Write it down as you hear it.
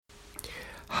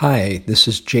Hi, this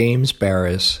is James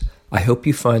Baraz. I hope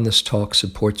you find this talk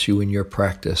supports you in your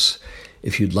practice.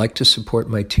 If you'd like to support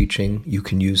my teaching, you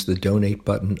can use the donate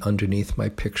button underneath my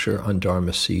picture on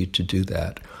Dharma Seed to do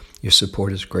that. Your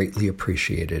support is greatly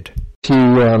appreciated. If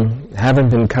you haven't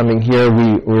been coming here,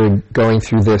 we're going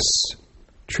through this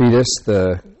treatise,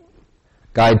 the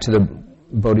Guide to the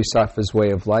Bodhisattva's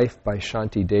Way of Life by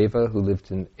Shantideva, who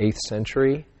lived in 8th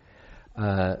century,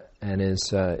 and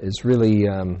is really...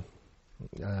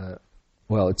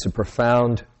 it's a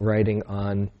profound writing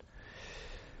on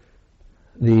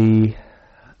the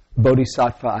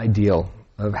Bodhisattva ideal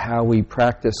of how we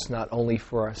practice not only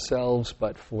for ourselves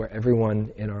but for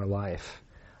everyone in our life.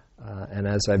 And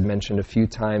as I've mentioned a few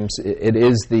times,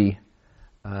 it's the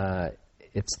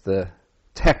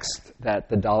text that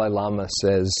the Dalai Lama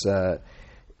says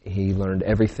he learned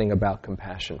everything about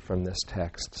compassion from this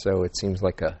text. So it seems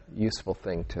like a useful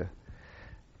thing to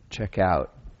check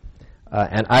out.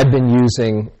 And I've been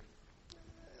using,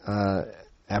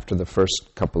 after the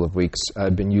first couple of weeks,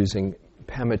 I've been using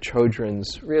Pema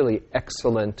Chodron's really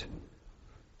excellent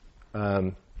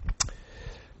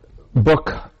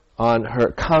book on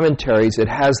her commentaries. It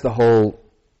has the whole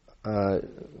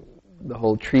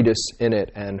treatise in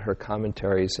it and her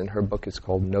commentaries, and her book is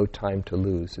called No Time to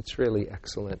Lose. It's really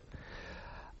excellent.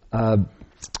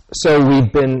 So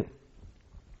we've been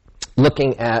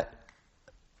looking at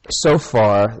so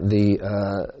far the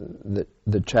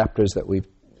chapters that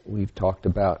we've talked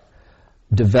about,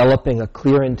 developing a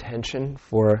clear intention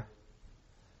for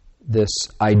this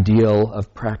ideal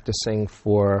of practicing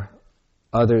for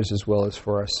others as well as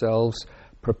for ourselves,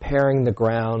 preparing the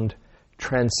ground,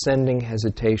 transcending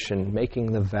hesitation,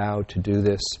 making the vow to do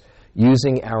this,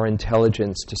 using our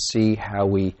intelligence to see how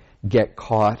we get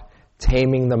caught,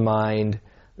 taming the mind,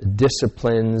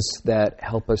 disciplines that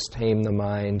help us tame the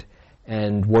mind,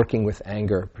 and working with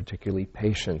anger, particularly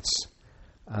patience.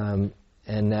 And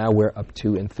now we're up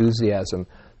to enthusiasm.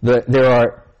 There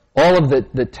are, all of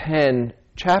the 10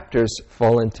 chapters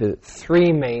fall into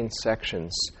 3 main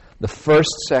sections. The first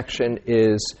section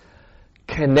is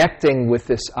connecting with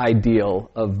this ideal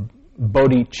of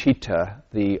bodhicitta,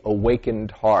 the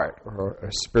awakened heart, or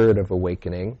a spirit of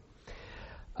awakening.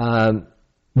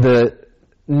 The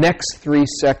next 3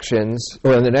 sections,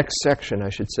 or the next section, I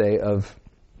should say, of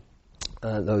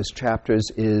those chapters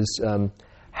is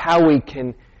how we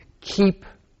can keep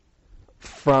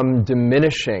from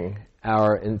diminishing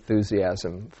our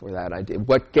enthusiasm for that idea.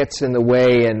 What gets in the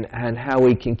way, and how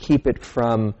we can keep it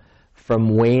from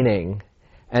waning.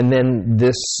 And then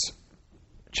this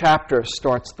chapter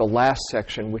starts the last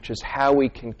section, which is how we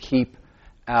can keep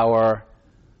our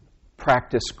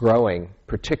practice growing,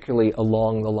 particularly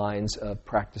along the lines of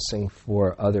practicing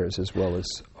for others as well as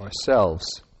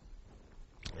ourselves.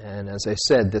 And as I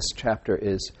said, this chapter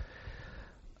is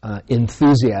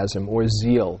enthusiasm or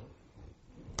zeal.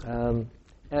 And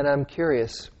I'm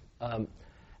curious, how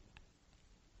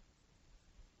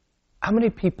many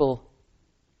people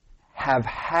have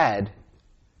had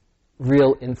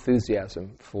real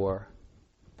enthusiasm for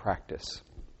practice?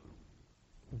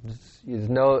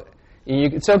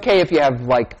 It's okay if you have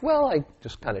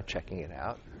just kind of checking it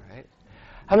out, right?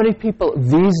 How many people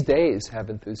these days have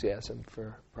enthusiasm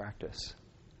for practice?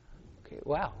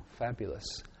 Wow, fabulous.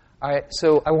 All right,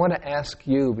 so I want to ask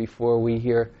you, before we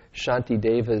hear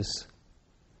Shantideva's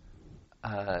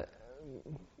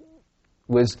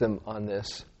wisdom on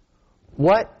this,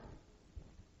 what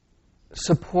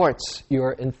supports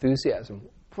your enthusiasm?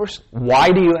 First,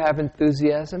 why do you have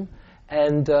enthusiasm?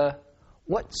 And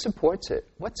what supports it?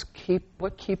 What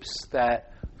keeps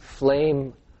that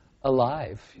flame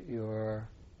alive, your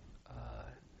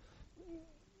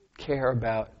care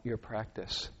about your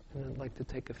practice? And I'd like to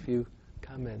take a few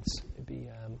comments. Maybe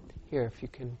here, if you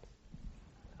can,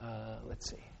 let's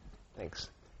see. Thanks.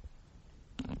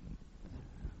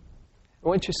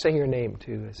 Why don't you say your name,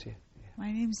 too?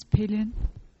 My name's Pelin.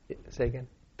 Say again.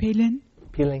 Pelin.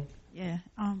 Peeling? Yeah.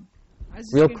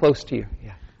 Real close to you,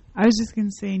 yeah. I was just going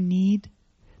to say need.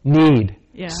 Need.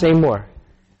 Yeah. Say more.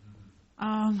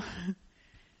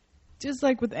 Just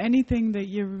like with anything that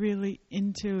you're really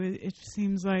into, it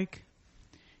seems like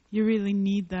you really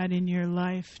need that in your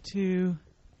life to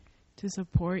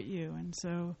support you. And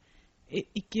so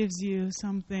it gives you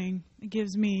something, it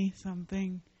gives me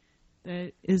something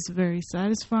that is very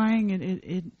satisfying, and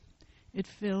it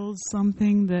fills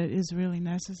something that is really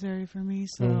necessary for me.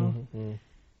 So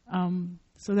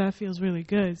so that feels really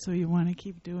good. So you want to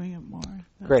keep doing it more.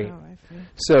 That's Great. How I feel.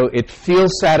 So it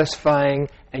feels satisfying,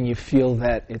 and you feel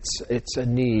that it's a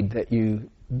need that you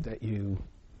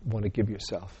want to give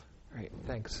yourself. Great,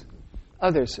 thanks.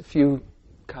 Others, a few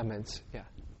comments. Yeah.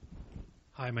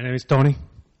 Hi, my name is Tony.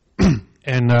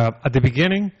 And at the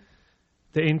beginning,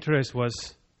 the interest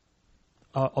was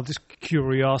all this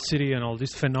curiosity and all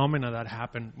this phenomena that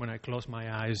happened when I closed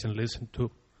my eyes and listened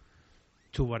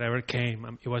to whatever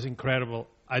came. It was incredible.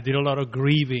 I did a lot of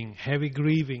grieving, heavy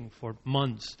grieving for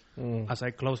months as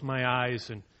I closed my eyes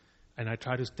and I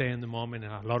tried to stay in the moment,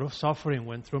 and a lot of suffering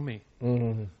went through me.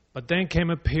 Mm-hmm. But then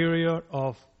came a period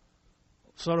of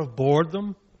sort of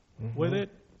boredom with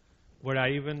it, where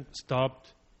I even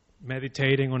stopped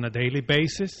meditating on a daily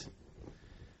basis.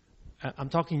 I'm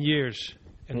talking years.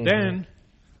 And then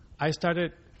I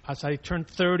started, as I turned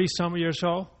 30-some years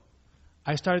old,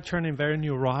 I started turning very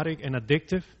neurotic and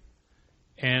addictive.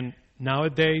 And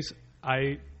nowadays,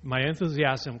 my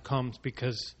enthusiasm comes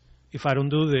because if I don't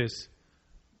do this,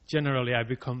 generally I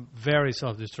become very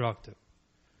self-destructive.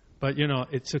 But,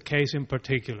 it's a case in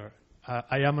particular.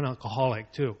 I am an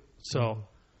alcoholic, too. So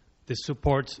this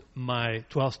supports my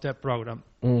 12-step program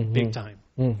big time.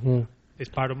 It's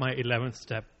part of my 11th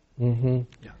step.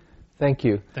 Yeah. Thank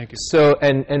you. Thank you. So,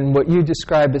 and what you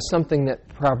described is something that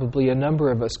probably a number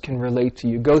of us can relate to.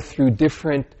 You go through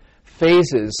different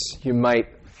phases. You might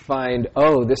find,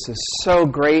 oh, this is so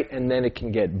great, and then it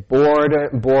can get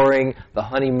boring. The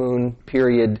honeymoon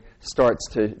period starts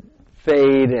to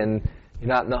fade, and you're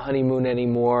not in the honeymoon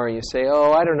anymore, and you say,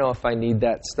 oh, I don't know if I need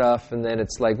that stuff, and then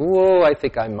it's like, whoa, I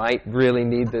think I might really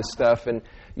need this stuff. And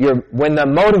when the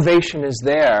motivation is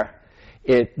there,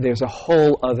 there's a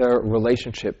whole other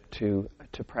relationship to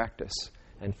practice.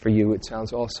 And for you, it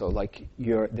sounds also like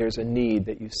there's a need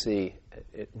that you see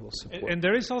it will support. And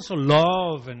there is also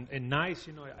love and nice,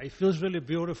 it feels really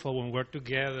beautiful when we're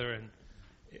together. And,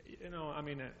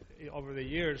 over the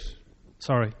years,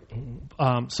 sorry.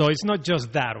 So it's not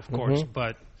just that, of course,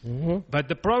 but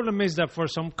the problem is that for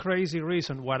some crazy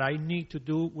reason, what I need to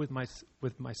do with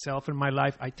myself and my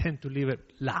life, I tend to leave it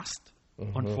last.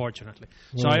 Unfortunately.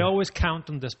 So I always count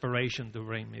on desperation to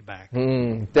bring me back.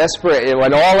 Desperate.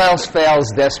 When all else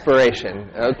fails, desperation.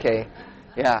 Okay.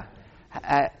 Yeah.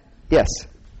 Yes.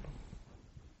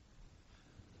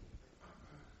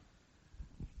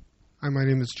 Hi, my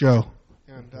name is Joe.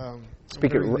 And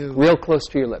speak it real close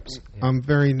to your lips. I'm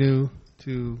very new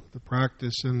to the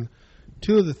practice, and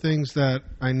two of the things that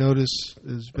I notice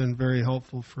has been very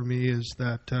helpful for me is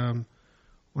that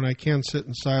when I can sit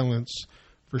in silence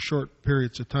for short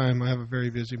periods of time, I have a very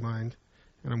busy mind,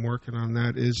 and I'm working on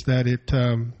that, is that it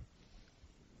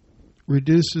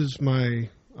reduces my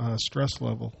stress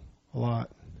level a lot.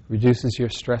 Reduces your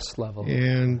stress level.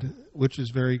 And which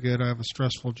is very good. I have a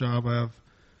stressful job. I have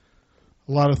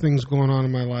a lot of things going on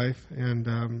in my life,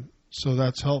 and so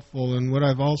that's helpful. And what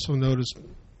I've also noticed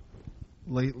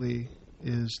lately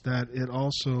is that it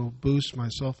also boosts my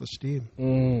self-esteem.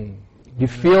 You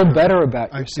feel better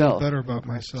about yourself. I feel better about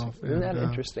myself. Isn't that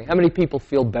interesting? How many people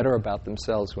feel better about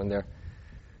themselves when they're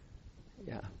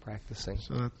practicing?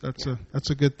 So that's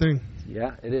a good thing.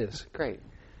 Yeah, it is. Great.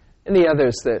 And the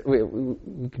others that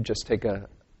we could just take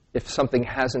if something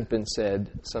hasn't been said,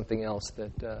 something else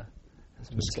that hasn't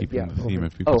just been said. Keeping the theme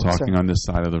of people talking on this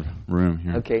side of the room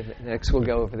here. Okay, next we'll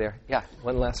go over there. Yeah,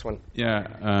 one last one. Yeah.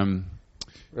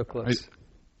 Real close.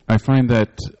 I find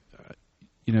that,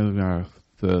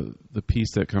 the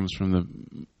peace that comes from the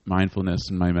mindfulness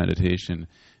in my meditation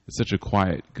is such a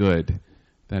quiet good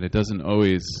that it doesn't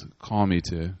always call me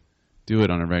to do it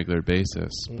on a regular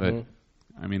basis. But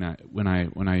when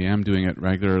I am doing it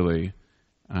regularly,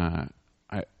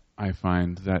 I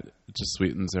find that it just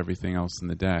sweetens everything else in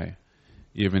the day,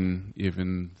 even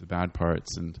the bad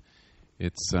parts, and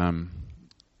it's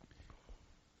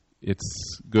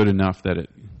good enough that it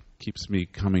keeps me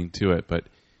coming to it. But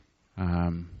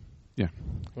yeah.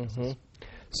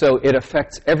 So it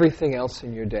affects everything else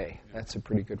in your day. That's a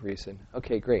pretty good reason.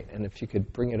 Okay, great. And if you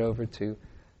could bring it over to...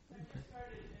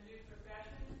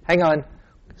 Hang on,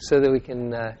 so that we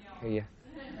can hear you.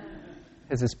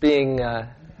 Because it's being...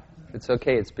 it's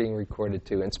okay, it's being recorded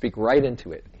too. And speak right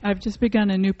into it. I've just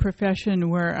begun a new profession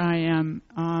where I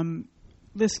am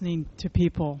listening to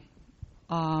people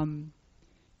and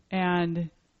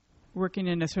working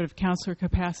in a sort of counselor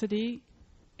capacity.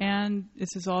 And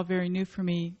this is all very new for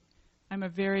me. I'm a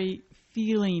very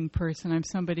feeling person. I'm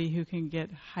somebody who can get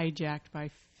hijacked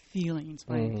by feelings,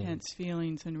 by intense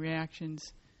feelings and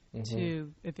reactions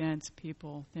to events,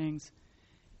 people, things.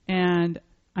 And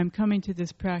I'm coming to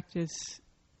this practice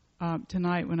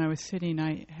tonight. When I was sitting,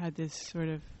 I had this sort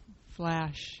of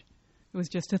flash. It was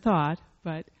just a thought,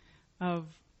 but of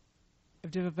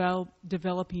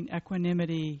developing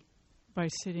equanimity by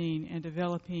sitting and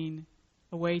developing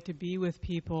a way to be with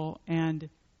people and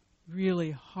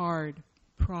really hard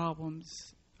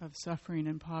problems of suffering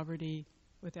and poverty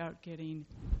without getting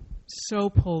so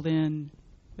pulled in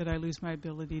that I lose my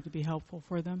ability to be helpful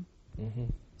for them. Mm-hmm.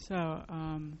 So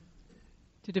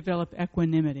to develop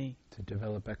equanimity. To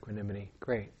develop equanimity.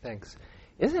 Great, thanks.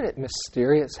 Isn't it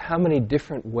mysterious how many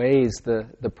different ways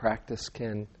the practice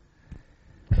can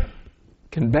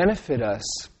benefit us?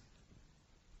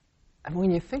 And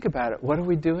when you think about it, what are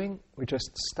we doing? We're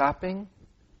just stopping,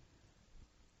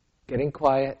 getting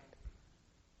quiet,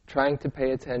 trying to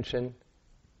pay attention.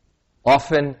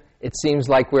 Often it seems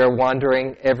like we're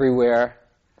wandering everywhere.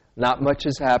 Not much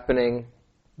is happening,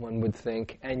 one would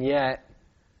think. And yet,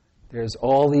 there's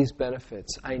all these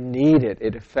benefits. I need it.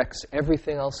 It affects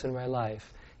everything else in my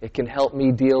life. It can help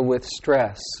me deal with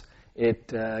stress.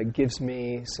 It gives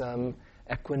me some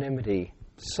equanimity.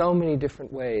 So many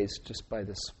different ways just by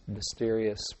this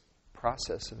mysterious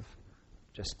process of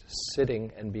just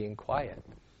sitting and being quiet.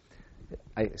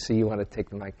 I see you want to take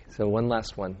the mic. So one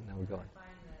last one, then we're going.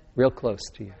 Real close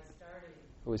to you.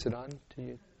 Oh, is it on to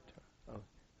you? Oh.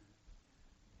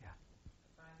 Yeah.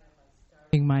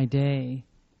 Starting my day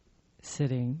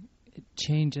sitting, it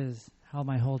changes how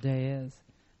my whole day is.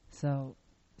 So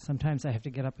sometimes I have to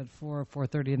get up at 4 or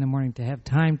 4:30 in the morning to have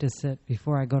time to sit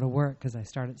before I go to work because I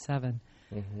start at 7.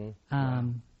 Mm-hmm.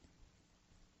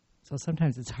 So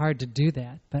sometimes it's hard to do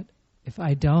that, but if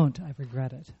I don't, I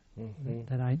regret it,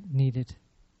 that I need it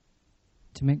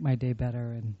to make my day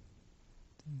better. And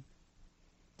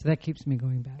so that keeps me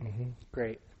going back. Mm-hmm.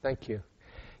 Great, thank you.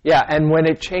 Yeah, and when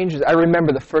it changes, I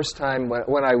remember the first time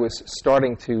when I was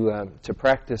starting to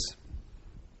practice,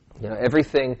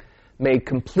 everything made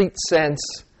complete sense.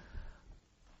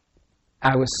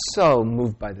 I was so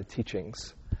moved by the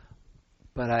teachings.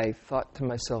 But I thought to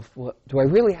myself, well, do I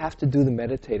really have to do the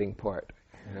meditating part?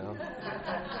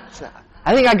 So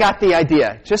I think I got the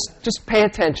idea. Just pay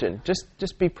attention.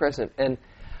 Just be present. And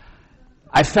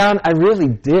I found I really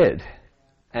did.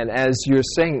 And as you're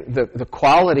saying, the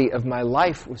quality of my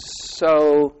life is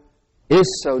so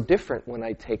different when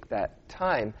I take that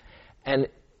time. And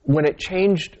when it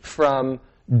changed from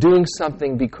doing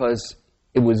something because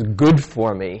it was good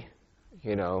for me,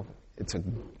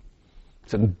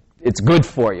 it's good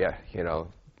for you,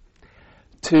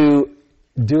 to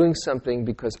doing something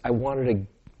because I wanted to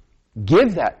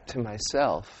give that to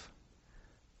myself,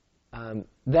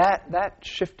 that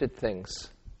shifted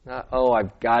things. Not,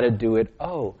 I've got to do it.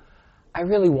 I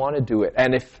really want to do it.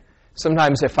 And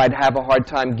sometimes if I'd have a hard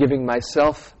time giving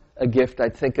myself a gift,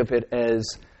 I'd think of it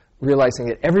as realizing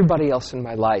that everybody else in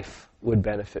my life would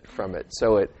benefit from it.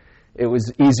 So it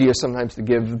was easier sometimes to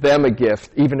give them a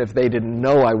gift, even if they didn't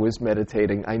know I was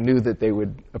meditating. I knew that they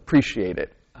would appreciate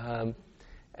it.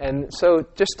 And so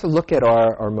just to look at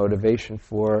our motivation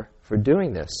for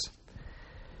doing this.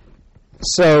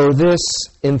 So this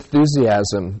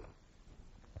enthusiasm,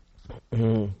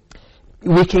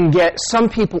 we can get, some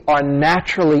people are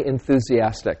naturally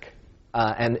enthusiastic.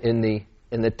 And in the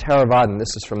Theravadan,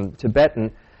 this is from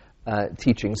Tibetan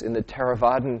teachings, in the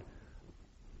Theravadan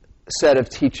set of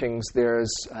teachings,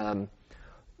 there's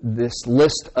this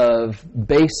list of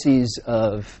bases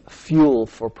of fuel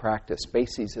for practice,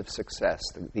 bases of success,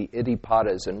 the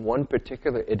iddhipadas. And one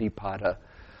particular iddhipada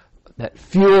that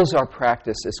fuels our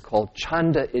practice is called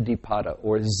Chanda iddhipada,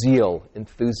 or zeal,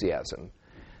 enthusiasm,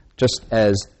 just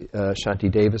as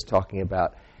Shantideva is talking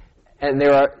about. And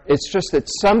it's just that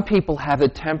some people have a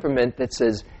temperament that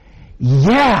says,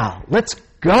 yeah, let's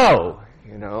go.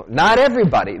 Not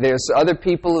everybody. There's other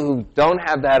people who don't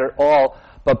have that at all,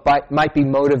 but might be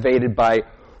motivated by,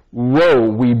 whoa,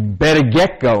 we better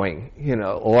get going,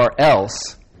 or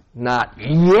else. Not,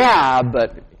 yeah,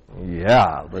 but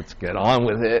yeah, let's get on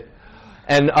with it.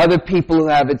 And other people who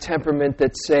have a temperament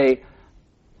that say,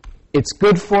 it's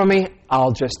good for me,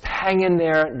 I'll just hang in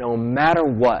there no matter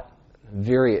what.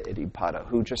 Virya iddhipada,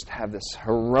 who just have this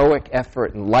heroic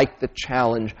effort and like the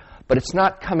challenge, but it's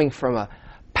not coming from a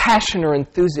passion or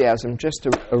enthusiasm, just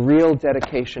a real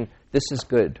dedication. This is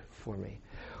good for me.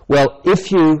 Well,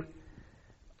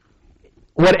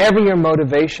 whatever your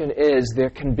motivation is, there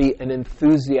can be an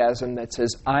enthusiasm that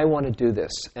says, I want to do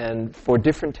this. And for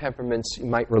different temperaments, you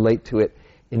might relate to it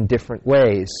in different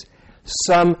ways.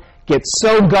 Some get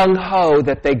so gung-ho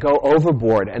that they go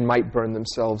overboard and might burn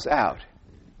themselves out,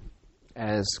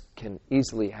 as can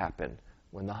easily happen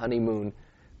when the honeymoon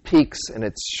peaks and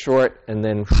it's short and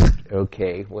then,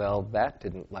 okay, well, that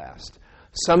didn't last.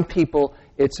 Some people,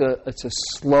 it's a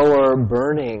slower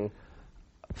burning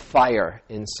fire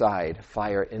inside,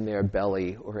 fire in their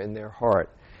belly or in their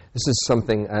heart. This is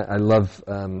something I love.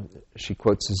 She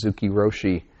quotes Suzuki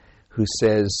Roshi, who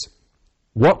says,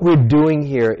 what we're doing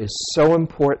here is so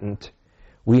important,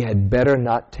 we had better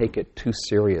not take it too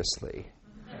seriously.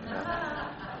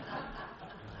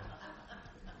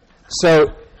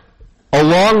 So,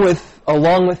 along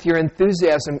with your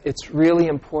enthusiasm, it's really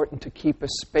important to keep a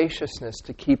spaciousness,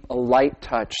 to keep a light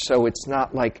touch. So it's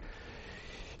not like,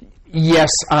 yes,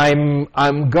 I'm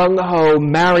gung-ho,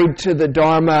 married to the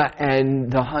Dharma,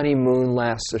 and the honeymoon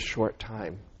lasts a short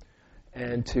time.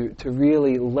 And to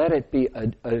really let it be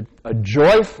a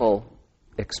joyful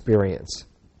experience.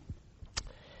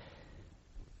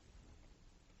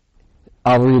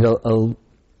 I'll read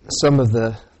some of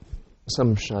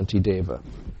Shantideva.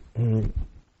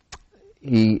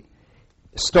 He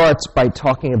starts by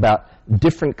talking about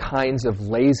different kinds of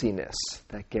laziness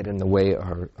that get in the way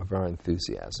of our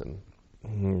enthusiasm.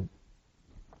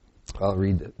 I'll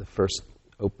read the first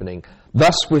opening.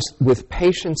 Thus, with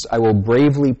patience I will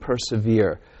bravely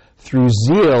persevere. Through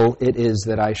zeal it is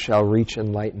that I shall reach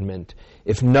enlightenment.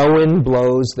 If no wind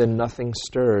blows, then nothing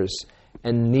stirs,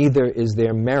 and neither is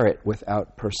there merit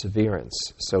without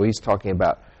perseverance. So he's talking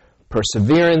about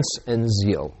perseverance and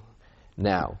zeal.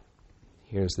 Now,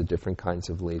 here's the different kinds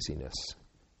of laziness.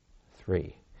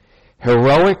 3.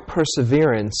 Heroic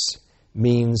perseverance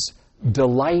means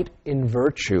delight in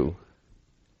virtue.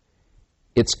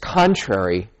 Its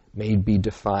contrary may be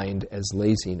defined as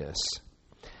laziness.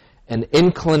 An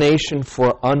inclination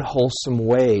for unwholesome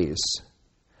ways,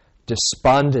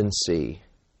 despondency,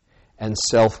 and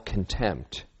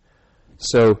self-contempt.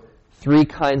 So, 3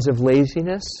 kinds of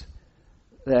laziness.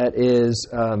 That is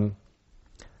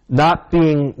not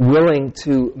being willing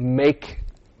to make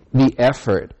the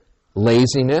effort.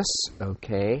 Laziness,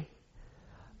 okay.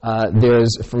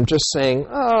 There's from just saying,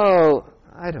 oh,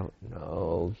 I don't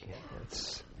know.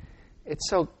 It's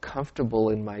so comfortable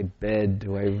in my bed.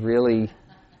 Do I really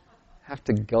have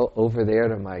to go over there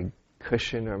to my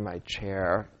cushion or my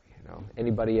chair?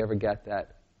 Anybody ever get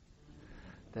that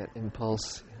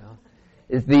impulse?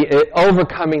 Is the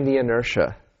overcoming the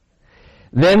inertia.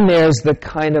 Then there's the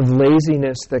kind of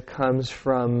laziness that comes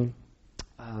from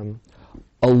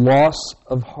a loss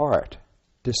of heart,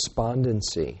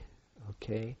 despondency,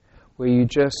 okay? Where you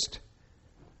just,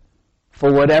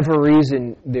 for whatever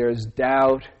reason, there's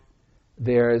doubt,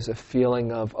 there's a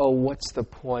feeling of, oh, what's the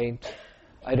point?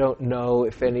 I don't know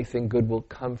if anything good will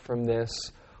come from this,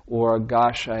 or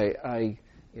gosh, I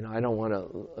don't want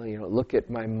to, look at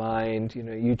my mind.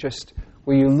 You just,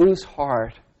 where you lose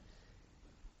heart,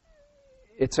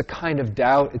 it's a kind of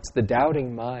doubt, it's the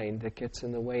doubting mind that gets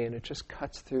in the way, and it just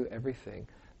cuts through everything.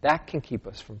 That can keep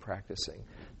us from practicing.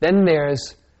 Then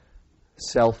there's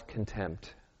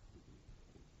self-contempt.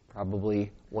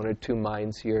 Probably 1 or 2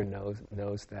 minds here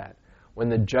knows that. When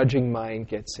the judging mind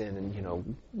gets in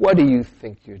and, what do you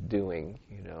think you're doing?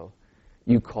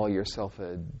 You call yourself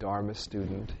a Dharma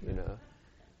student,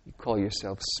 you call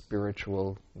yourself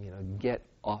spiritual, get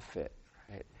off it,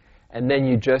 right? And then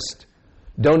you just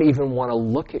don't even want to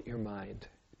look at your mind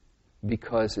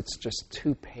because it's just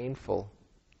too painful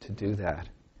to do that.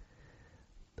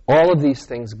 All of these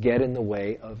things get in the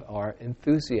way of our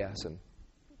enthusiasm.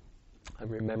 I'm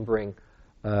remembering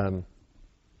Pema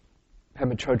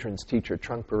Chodron's teacher,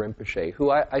 Trungpa Rinpoche, who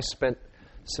I spent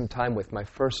some time with. My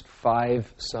first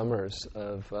 5 summers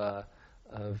of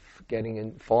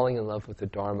falling in love with the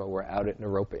Dharma were out at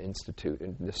Naropa Institute.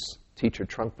 And this teacher,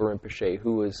 Trungpa Rinpoche,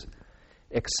 who was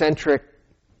eccentric,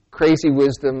 crazy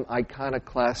wisdom,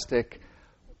 iconoclastic,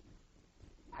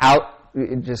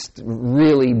 just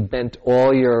really bent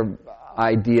all your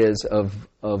ideas of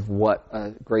what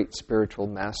a great spiritual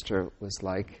master was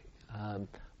like,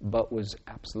 but was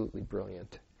absolutely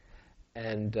brilliant.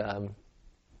 And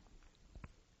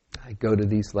I go to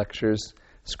these lectures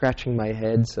scratching my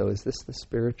head, so is this the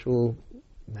spiritual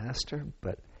master?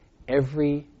 But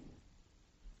every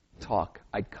talk,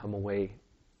 I'd come away,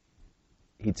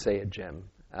 he'd say a gem.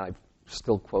 I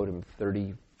still quote him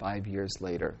 35 years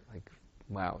later, like,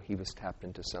 wow, he was tapped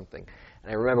into something.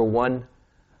 And I remember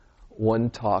one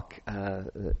talk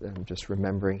that I'm just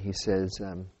remembering. He said,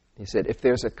 if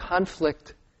there's a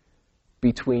conflict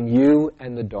between you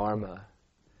and the Dharma,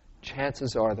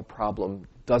 chances are the problem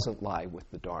doesn't lie with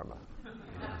the Dharma.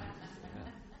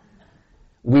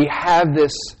 We have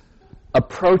this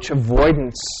approach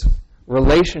avoidance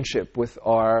relationship with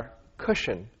our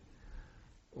cushion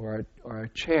or our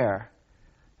chair.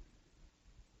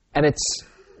 And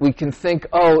we can think,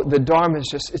 oh, the Dharma is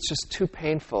just too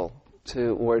painful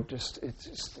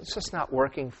it's just not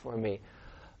working for me.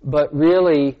 But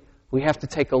really, we have to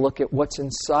take a look at what's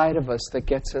inside of us that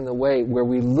gets in the way, where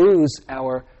we lose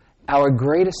our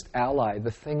greatest ally,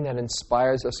 the thing that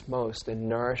inspires us most and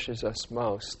nourishes us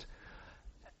most.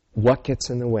 What gets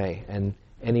in the way? And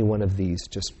any one of these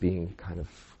just being kind of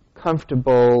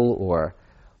comfortable or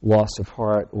loss of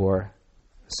heart or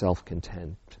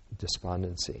self-content,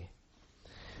 despondency.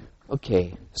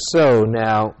 Okay, so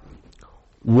now,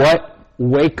 what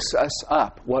wakes us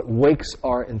up? What wakes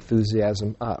our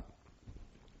enthusiasm up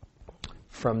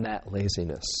from that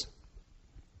laziness?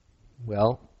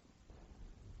 Well,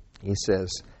 he says,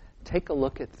 take a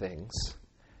look at things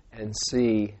and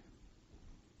see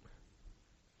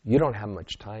you don't have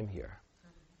much time here.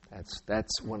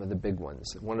 That's one of the big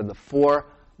ones. One of the 4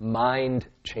 mind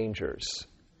changers,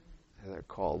 they're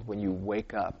called. When you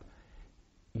wake up,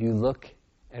 you look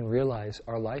and realize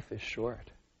our life is short.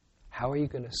 How are you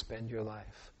going to spend your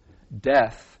life?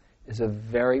 Death is a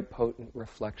very potent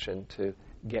reflection to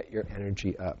get your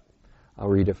energy up. I'll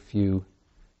read a few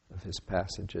of his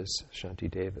passages,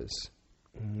 Shantideva's.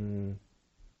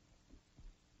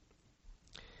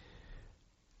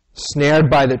 Snared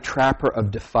by the trapper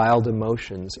of defiled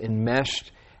emotions,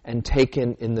 enmeshed and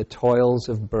taken in the toils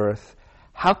of birth,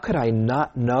 how could I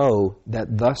not know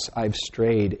that thus I've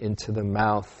strayed into the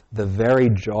mouth, the very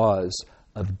jaws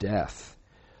of death?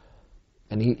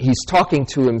 And he's talking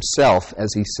to himself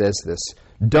as he says this.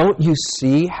 Don't you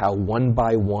see how one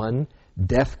by one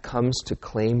death comes to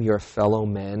claim your fellow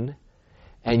men?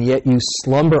 And yet you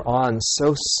slumber on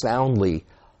so soundly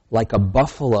like a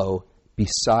buffalo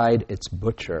beside its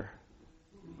butcher.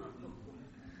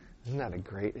 Isn't that a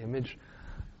great image?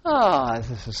 Oh,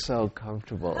 this is so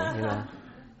comfortable,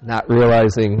 not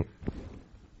realizing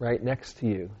right next to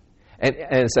you. And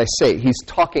as I say, he's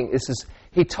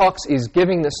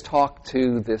giving this talk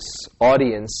to this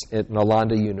audience at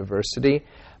Nalanda University,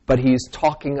 but he's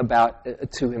talking about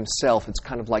to himself. It's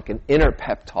kind of like an inner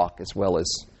pep talk as well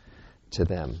as to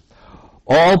them.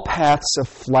 All paths of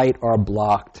flight are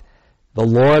blocked. The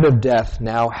Lord of Death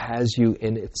now has you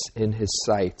in his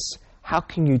sights. How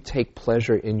can you take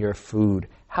pleasure in your food?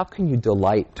 How can you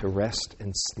delight to rest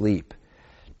and sleep?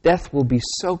 Death will be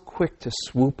so quick to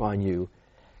swoop on you.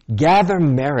 Gather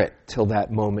merit till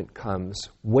that moment comes.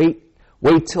 Wait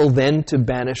till then to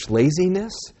banish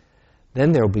laziness?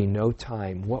 Then there will be no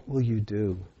time. What will you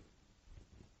do?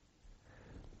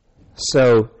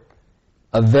 So,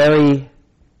 a very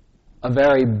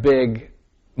big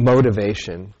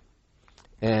motivation.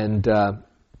 And Pema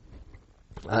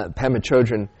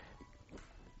Chodron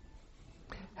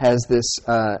has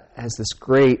this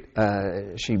great,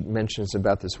 she mentions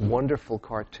about this wonderful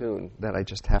cartoon that I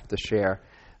just have to share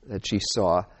that she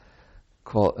saw.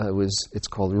 It's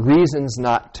called Reasons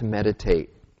Not to Meditate.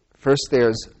 First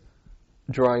there's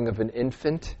a drawing of an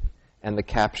infant, and the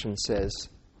caption says,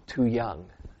 too young.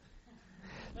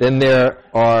 Then there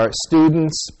are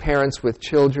students, parents with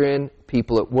children,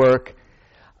 people at work,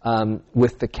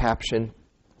 with the caption,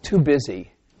 too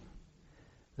busy.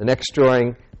 The next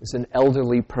drawing is an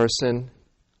elderly person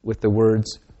with the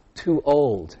words, too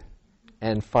old.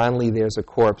 And finally there's a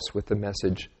corpse with the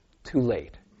message, too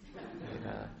late.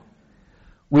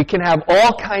 We can have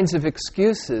all kinds of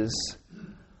excuses,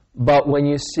 but when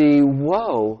you see,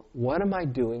 whoa, what am I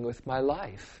doing with my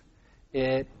life?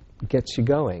 It gets you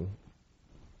going.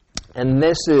 And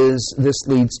this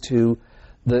leads to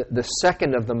the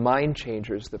second of the mind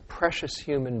changers, the precious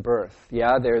human birth.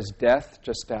 Yeah, there's death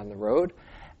just down the road.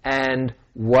 And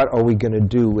what are we going to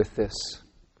do with this?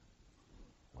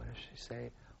 What does she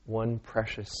say? One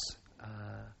precious,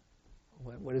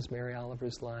 what is Mary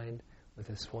Oliver's line?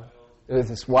 With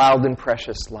this wild and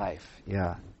precious life.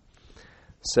 Yeah.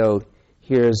 So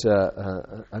here's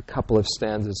a couple of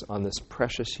stanzas on this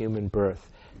precious human birth.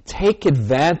 Take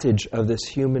advantage of this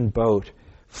human boat.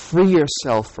 Free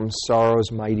yourself from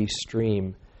sorrow's mighty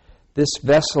stream. This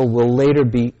vessel will later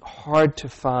be hard to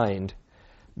find.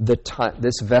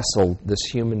 This vessel, this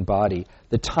human body.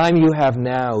 The time you have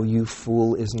now, you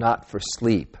fool, is not for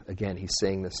sleep. Again, he's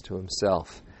saying this to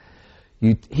himself.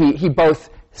 He both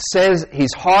says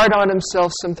he's hard on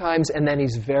himself sometimes, and then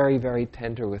he's very, very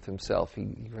tender with himself.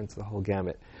 He runs the whole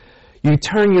gamut. You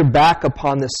turn your back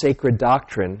upon the sacred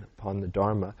doctrine, upon the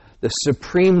Dharma, the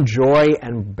supreme joy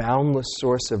and boundless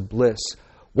source of bliss.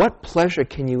 What pleasure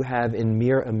can you have in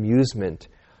mere amusement,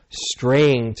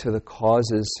 straying to the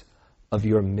causes of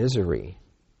your misery?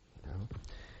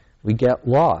 We get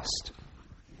lost.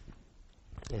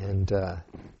 And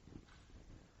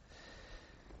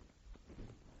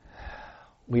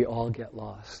we all get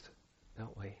lost,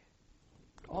 don't we?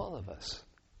 All of us.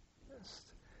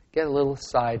 Just get a little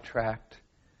sidetracked,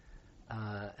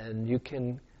 and you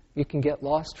can get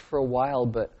lost for a while,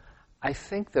 but I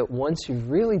think that once you've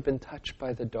really been touched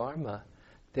by the Dharma,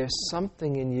 there's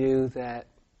something in you that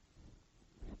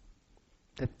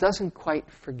doesn't quite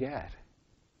forget.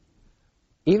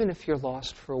 Even if you're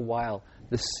lost for a while,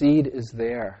 the seed is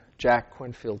there. Jack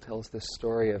Cornfield tells this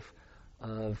story of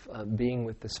being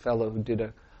with this fellow who did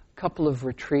a couple of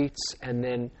retreats, and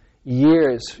then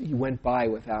years went by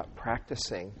without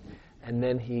practicing, and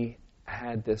then he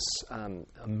had this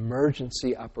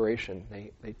emergency operation.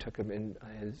 They took him in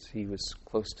as he was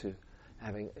close to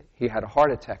he had a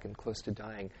heart attack and close to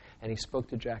dying. And he spoke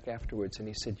to Jack afterwards, and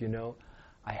he said,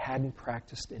 I hadn't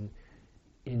practiced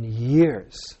in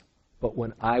years, but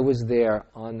when I was there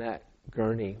on that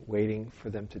gurney waiting for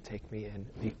them to take me in,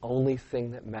 the only thing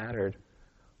that mattered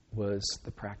was the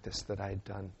practice that I had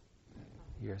done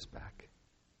years back.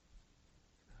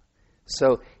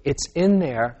 So it's in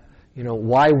there,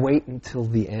 why wait until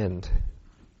the end?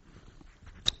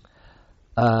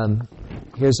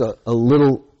 Here's a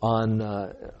little on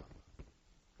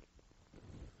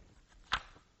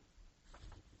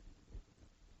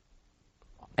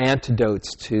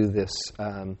antidotes to this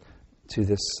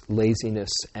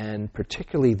laziness, and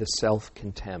particularly the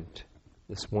self-contempt.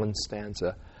 This one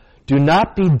stanza. Do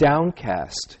not be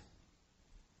downcast.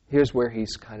 Here's where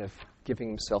he's kind of giving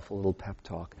himself a little pep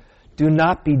talk. Do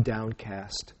not be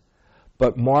downcast,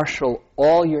 but marshal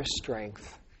all your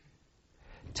strength.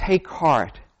 Take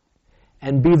heart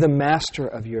and be the master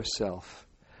of yourself.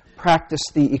 Practice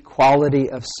the equality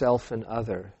of self and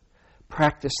other.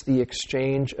 Practice the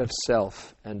exchange of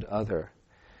self and other.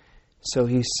 So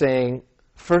he's saying,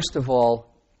 first of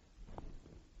all,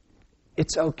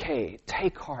 it's okay.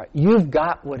 Take heart. You've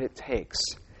got what it takes.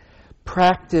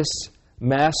 Practice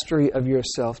mastery of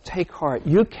yourself. Take heart.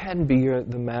 You can be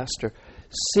the master.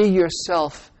 See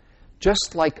yourself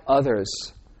just like others.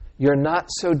 You're not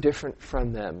so different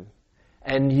from them.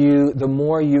 And the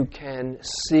more you can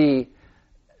see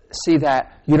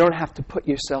that, you don't have to put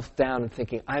yourself down and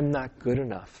thinking, I'm not good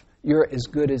enough. You're as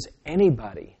good as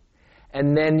anybody.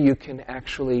 And then you can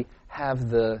actually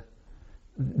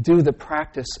do the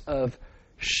practice of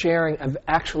sharing, of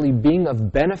actually being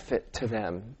of benefit to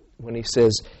them. When he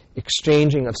says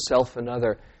exchanging of self and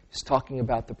other, he's talking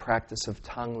about the practice of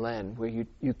Tanglen, where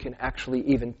you can actually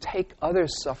even take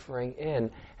others' suffering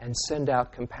in and send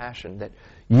out compassion, that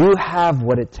you have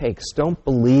what it takes. Don't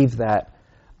believe that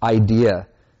idea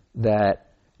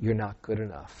that you're not good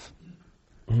enough.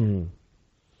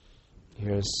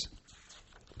 Here's,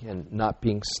 again, not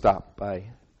being stopped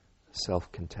by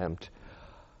self-contempt.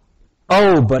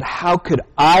 Oh, but how could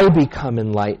I become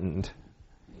enlightened?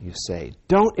 You say.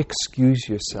 Don't excuse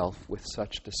yourself with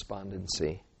such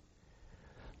despondency.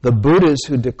 The Buddhas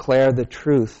who declare the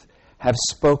truth have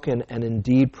spoken and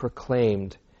indeed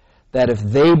proclaimed that if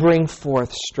they bring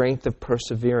forth strength of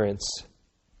perseverance,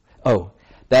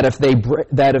 that if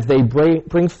they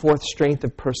bring forth strength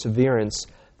of perseverance,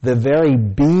 the very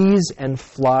bees and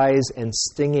flies and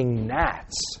stinging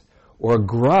gnats or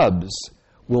grubs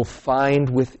will find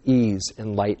with ease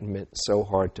enlightenment so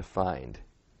hard to find.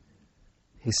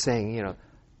 He's saying,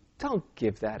 don't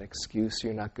give that excuse,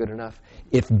 you're not good enough.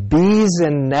 If bees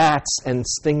and gnats and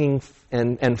stinging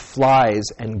and flies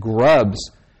and grubs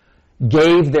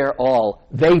gave their all,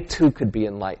 they too could be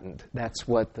enlightened. That's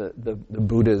what the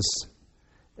Buddhas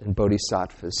and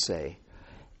Bodhisattvas say.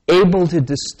 Able to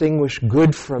distinguish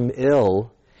good from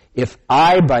ill, if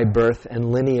I, by birth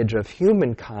and lineage of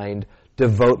humankind,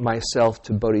 devote myself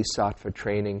to Bodhisattva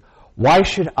training, why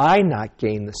should I not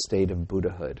gain the state of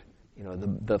Buddhahood?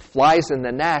 The flies and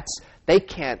the gnats, they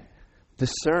can't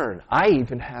discern. I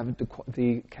even have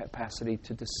the capacity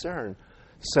to discern.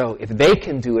 So if they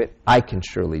can do it, I can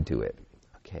surely do it.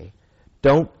 Okay?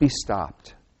 Don't be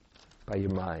stopped by your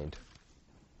mind.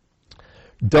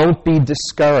 Don't be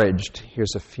discouraged.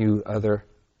 Here's a few other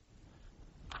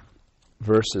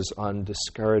verses on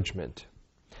discouragement.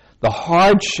 The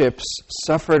hardships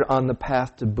suffered on the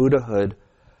path to Buddhahood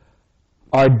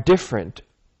are different,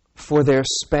 for their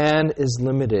span is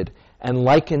limited and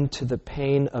likened to the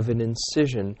pain of an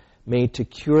incision made to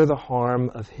cure the harm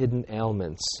of hidden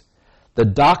ailments. The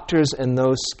doctors and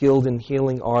those skilled in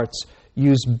healing arts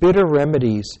use bitter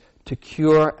remedies to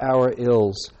cure our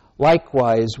ills.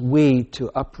 Likewise, we, to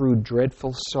uproot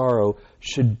dreadful sorrow,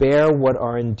 should bear what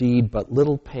are indeed but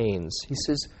little pains. He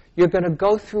says, you're going to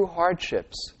go through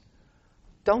hardships.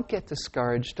 Don't get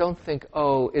discouraged. Don't think,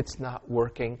 it's not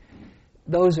working.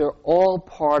 Those are all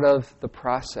part of the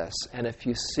process. And if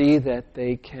you see that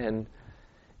they can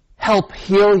help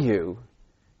heal you,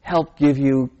 help give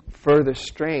you further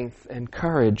strength and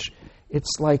courage,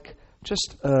 it's like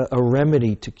just a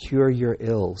remedy to cure your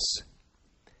ills.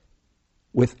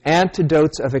 With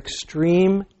antidotes of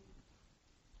extreme,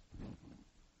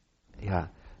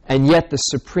 and yet the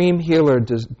Supreme Healer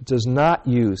does not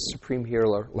use, Supreme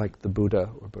Healer like the Buddha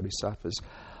or Bodhisattvas,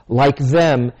 like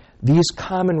them, these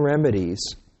common remedies,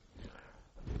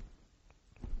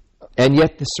 and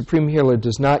yet the Supreme Healer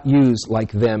does not use,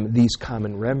 like them, these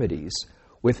common remedies.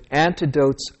 with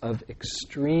antidotes of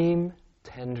extreme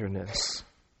tenderness,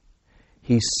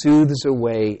 he soothes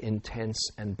away intense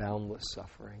and boundless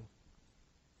suffering.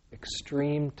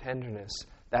 Extreme tenderness,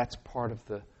 that's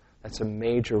a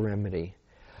major remedy.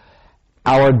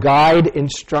 Our guide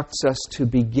instructs us to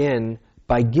begin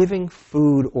by giving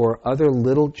food or other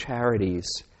little charities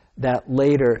that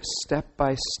later, step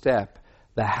by step,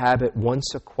 the habit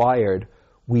once acquired,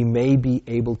 we may be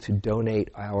able to donate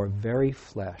our very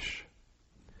flesh.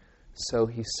 So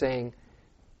he's saying,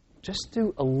 just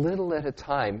do a little at a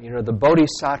time. The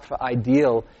Bodhisattva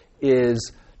ideal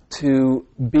is to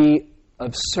be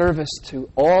of service to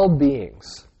all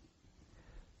beings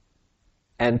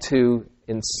and to,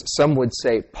 some would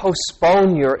say,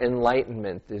 postpone your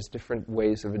enlightenment. There's different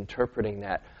ways of interpreting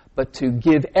that. But to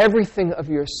give everything of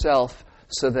yourself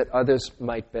so that others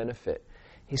might benefit.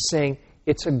 He's saying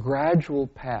it's a gradual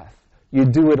path. You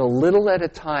do it a little at a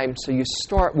time, so you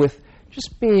start with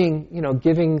just being,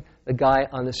 giving the guy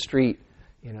on the street,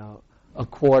 a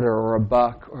quarter or a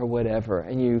buck or whatever,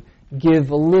 and you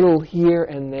give a little here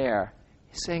and there.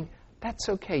 He's saying, that's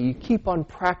okay. You keep on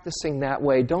practicing that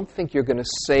way. Don't think you're going to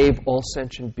save all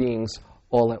sentient beings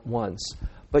all at once.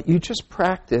 But you just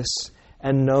practice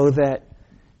and know that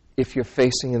if you're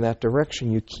facing in that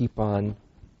direction, you keep on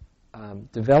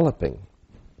developing.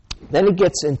 Then he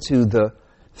gets into the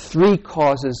 3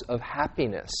 causes of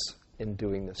happiness in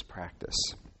doing this practice.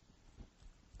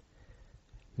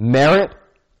 Merit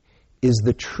is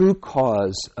the true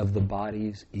cause of the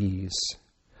body's ease,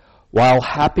 while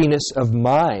happiness of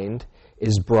mind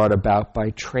is brought about by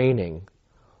training.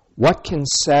 What can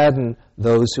sadden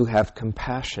those who have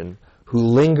compassion, who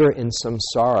linger in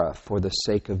samsara for the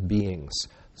sake of beings?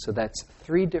 So that's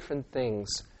 3 different things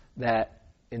that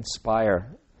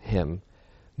inspire him.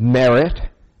 Merit,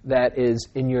 that is,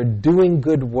 in your doing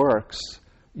good works,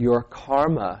 your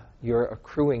karma, you're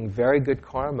accruing very good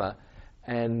karma,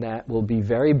 and that will be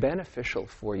very beneficial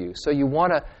for you. So you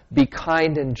want to be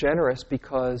kind and generous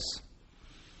because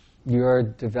you're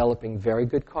developing very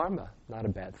good karma. Not a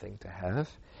bad thing to have.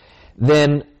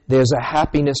 Then there's a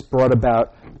happiness brought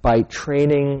about by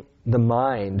training the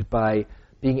mind, by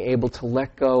being able to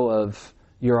let go of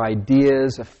your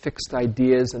ideas, of fixed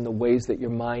ideas, and the ways that your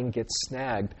mind gets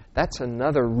snagged. That's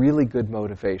another really good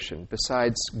motivation.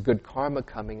 Besides good karma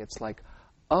coming, it's like,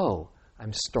 oh,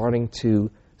 I'm starting to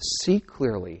see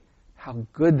clearly how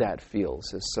good that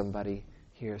feels, as somebody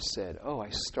here said. Oh,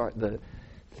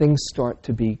 things start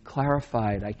to be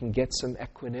clarified. I can get some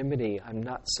equanimity. I'm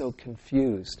not so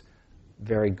confused.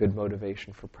 Very good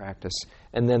motivation for practice.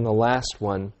 And then the last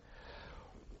one,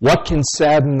 what can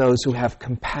sadden those who have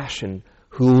compassion,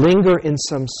 who linger in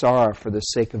samsara for the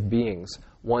sake of beings,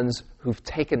 ones who've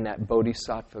taken that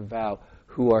bodhisattva vow,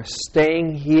 who are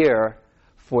staying here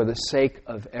for the sake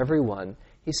of everyone?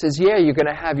 He says, yeah, you're going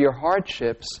to have your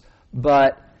hardships,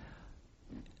 but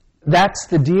that's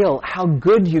the deal. How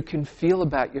good you can feel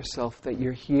about yourself that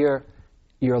you're here.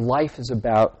 Your life is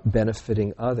about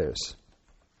benefiting others.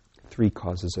 3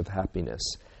 causes of happiness.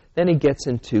 Then he gets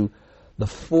into the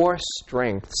 4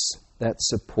 strengths that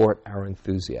support our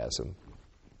enthusiasm.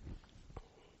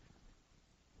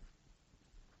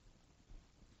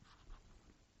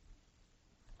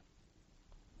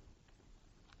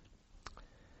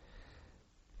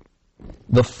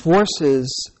 The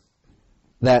forces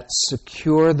that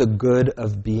secure the good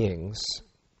of beings,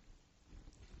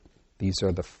 these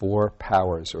are the 4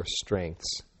 powers or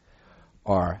strengths,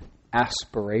 are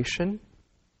aspiration,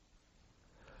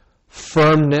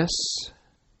 firmness,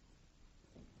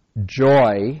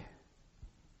 joy,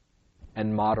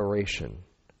 and moderation.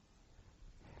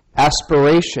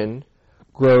 Aspiration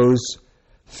grows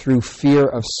through fear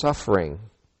of suffering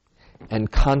and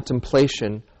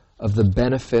contemplation of the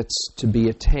benefits to be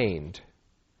attained.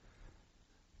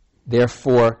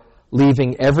 Therefore,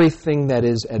 leaving everything that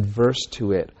is adverse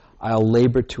to it, I'll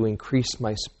labor to increase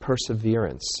my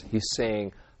perseverance. He's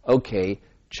saying, okay,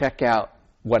 check out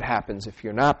what happens if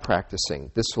you're not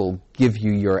practicing. This will give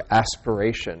you your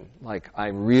aspiration, like, I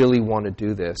really want to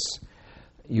do this.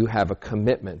 You have a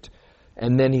commitment.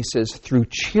 And then he says, through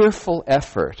cheerful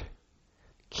effort,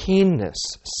 keenness,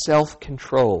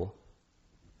 self-control,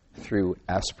 through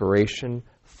aspiration,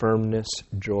 firmness,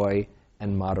 joy,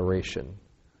 and moderation.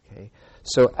 Okay?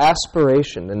 So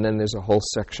aspiration, and then there's a whole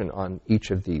section on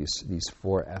each of these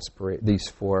 4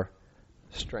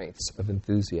 strengths of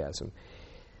enthusiasm.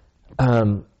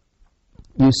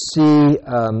 You see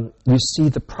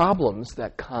the problems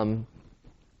that come,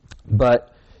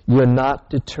 but you're not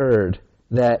deterred.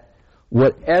 That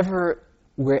wherever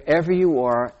you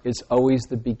are is always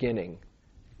the beginning.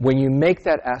 When you make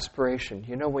that aspiration,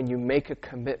 when you make a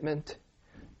commitment,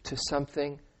 to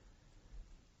something.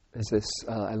 There's this,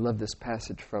 I love this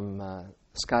passage from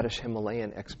Scottish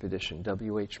Himalayan Expedition,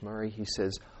 W.H. Murray. He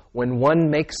says, when one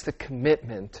makes the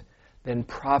commitment, then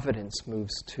providence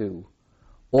moves too.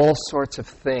 All sorts of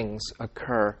things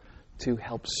occur to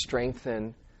help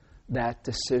strengthen that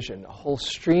decision. A whole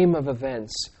stream of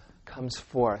events comes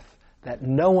forth that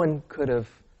no one could have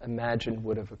imagined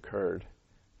would have occurred.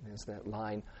 There's that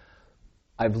line.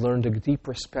 I've learned a deep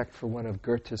respect for one of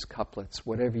Goethe's couplets.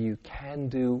 Whatever you can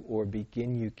do or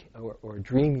begin, or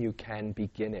dream you can,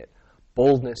 begin it.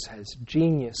 Boldness has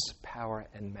genius, power,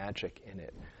 and magic in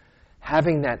it.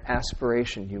 Having that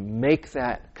aspiration, you make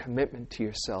that commitment to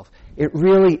yourself, it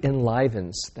really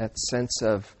enlivens that sense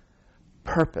of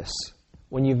purpose.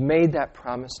 When you've made that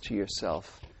promise to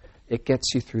yourself, it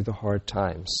gets you through the hard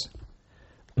times.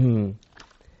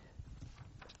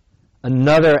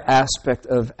 Another aspect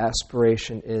of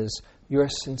aspiration is your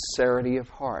sincerity of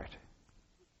heart.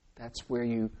 That's where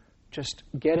you just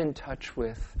get in touch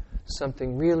with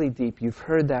something really deep. You've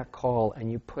heard that call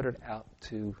and you put it out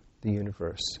to the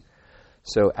universe.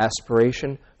 So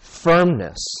aspiration,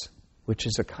 firmness, which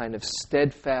is a kind of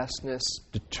steadfastness,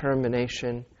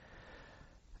 determination.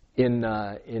 In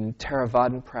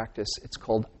Theravadan practice, it's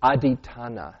called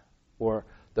adhitthana, or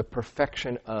the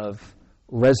perfection of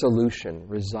resolution,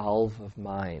 resolve of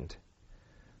mind.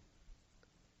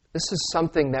 This is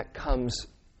something that comes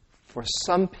for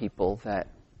some people that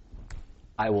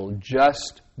I will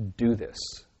just do this.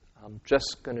 I'm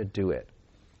just going to do it.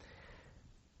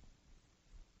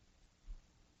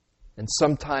 And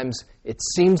sometimes it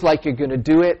seems like you're going to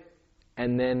do it,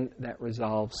 and then that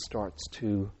resolve starts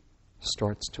to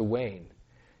wane.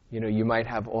 You know, you might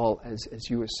have all, as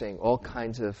you were saying, all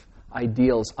kinds of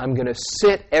ideals. I'm going to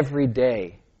sit every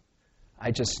day.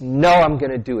 I just know I'm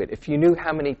going to do it. If you knew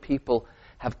how many people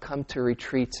have come to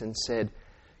retreats and said,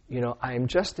 you know, I'm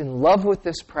just in love with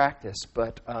this practice,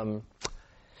 but I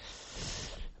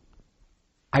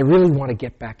really want to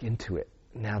get back into it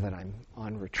now that I'm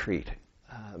on retreat,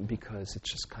 because it's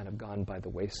just kind of gone by the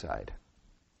wayside.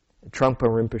 Trungpa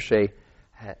Rinpoche,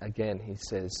 again, he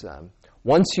says,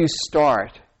 once you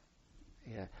start,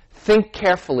 think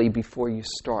carefully before you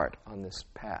start on this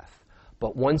path.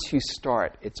 But once you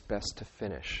start, it's best to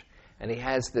finish. And he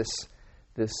has this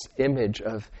image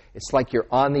of, it's like you're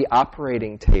on the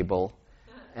operating table,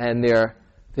 and they're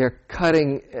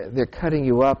cutting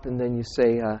you up, and then you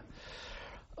say,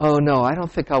 oh no, I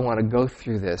don't think I want to go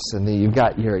through this. And then you've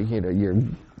got your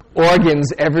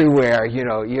organs everywhere.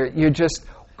 You're just,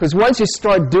 because once you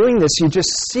start doing this, you just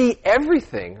see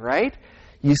everything, right?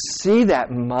 You see that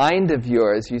mind of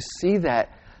yours. You see that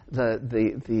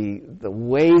the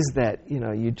ways that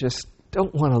you just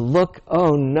don't want to look.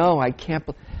 Oh no, I can't.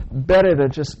 Better to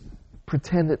just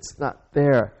pretend it's not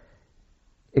there.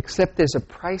 Except there's a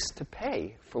price to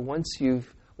pay for once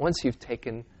you've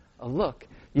taken a look.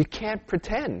 You can't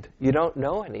pretend. You don't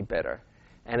know any better.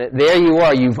 And there you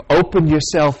are. You've opened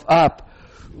yourself up.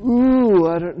 Ooh,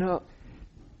 I don't know.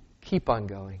 Keep on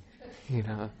going.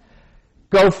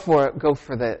 Go for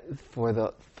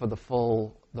the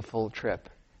full trip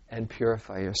and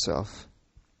purify yourself.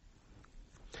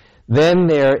 Then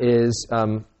there's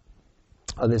a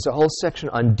whole section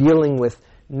on dealing with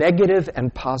negative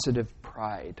and positive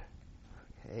pride.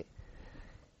 Okay.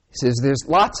 He says there's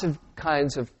lots of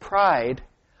kinds of pride.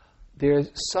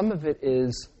 Some of it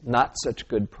is not such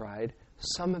good pride.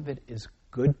 Some of it is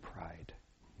good pride.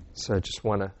 So I just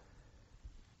want to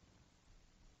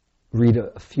read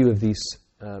a few of these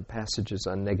passages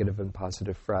on negative and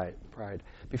positive pride.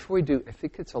 Before we do, I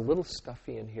think it's a little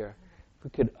stuffy in here. If we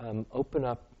could open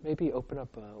up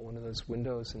one of those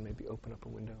windows and maybe open up a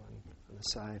window on the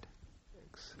side.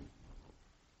 Thanks.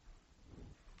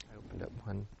 I opened up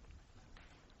one.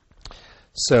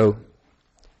 So,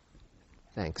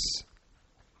 thanks.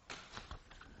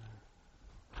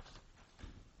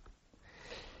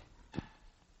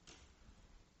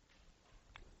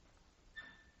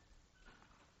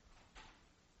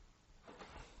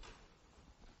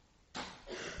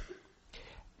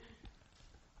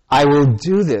 I will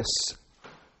do this.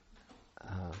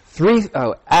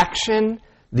 Action,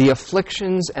 the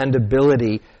afflictions, and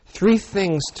ability. 3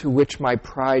 things to which my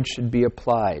pride should be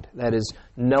applied. That is,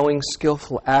 knowing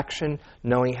skillful action,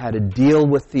 knowing how to deal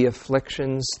with the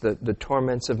afflictions, the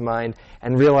torments of mind,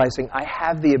 and realizing I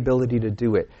have the ability to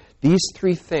do it. These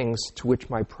 3 things to which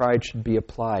my pride should be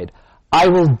applied. I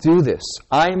will do this.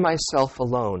 I myself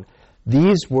alone.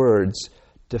 These words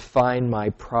define my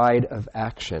pride of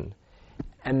action.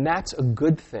 And that's a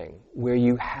good thing, where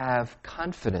you have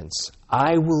confidence.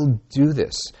 I will do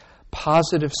this.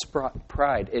 positive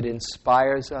pride. It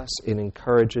inspires us. It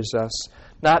encourages us.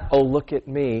 Not, oh, look at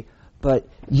me, but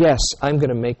yes, I'm going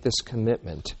to make this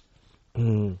commitment.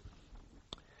 And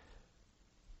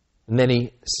then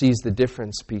he sees the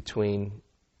difference between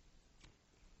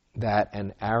that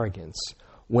and arrogance.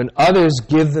 When others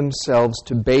give themselves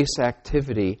to base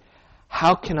activity,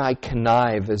 how can I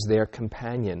connive as their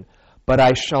companion? But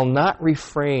I shall not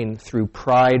refrain through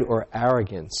pride or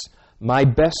arrogance. My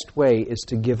best way is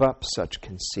to give up such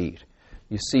conceit.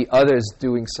 You see others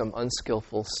doing some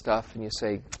unskillful stuff, and you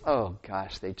say, oh,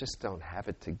 gosh, they just don't have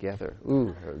it together.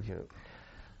 Ooh,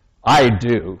 I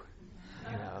do.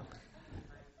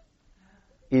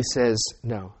 He says,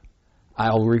 no,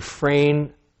 I'll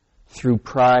refrain through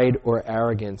pride or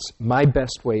arrogance. My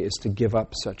best way is to give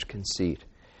up such conceit.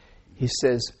 He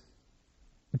says,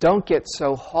 don't get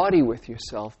so haughty with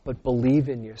yourself, but believe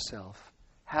in yourself.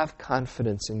 Have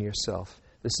confidence in yourself.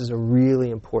 This is a really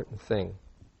important thing.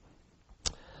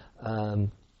 Let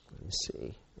me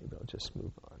see. Maybe I'll just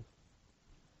move on.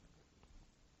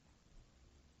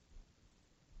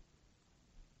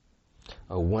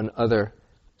 Oh, one other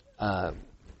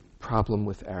problem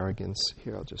with arrogance.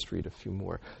 Here, I'll just read a few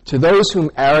more. To those whom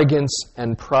arrogance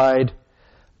and pride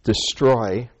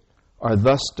destroy are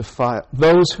thus defiled.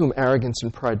 Those whom arrogance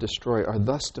and pride destroy are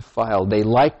thus defiled. They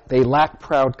lack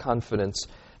proud confidence.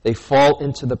 They fall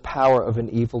into the power of an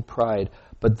evil pride.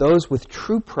 But those with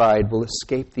true pride will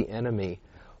escape the enemy.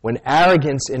 When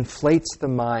arrogance inflates the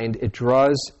mind, it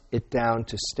draws it down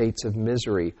to states of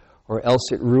misery, or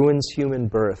else it ruins human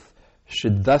birth,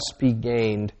 should thus be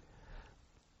gained.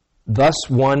 Thus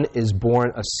one is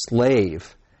born a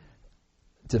slave,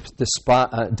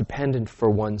 dependent for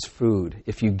one's food.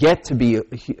 If you get to be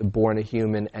born a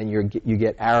human and you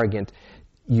get arrogant,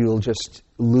 you'll just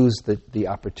lose the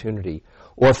opportunity.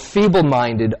 Or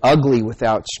feeble-minded, ugly,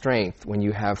 without strength, when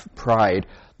you have pride,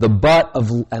 the butt of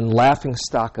and laughing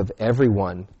stock of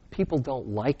everyone. People don't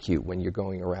like you when you're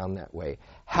going around that way.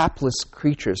 Hapless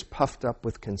creatures puffed up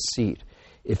with conceit.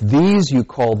 If these you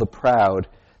call the proud,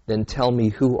 then tell me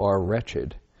who are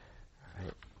wretched.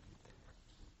 Right.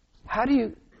 How do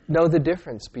you know the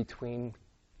difference between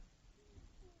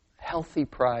healthy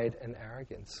pride and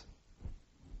arrogance?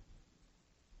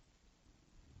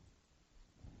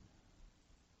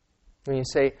 When you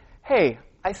say, hey,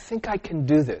 I think I can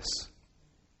do this.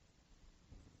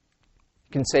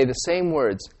 You can say the same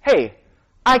words, hey,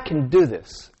 I can do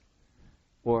this.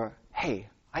 Or, hey,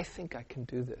 I think I can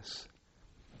do this.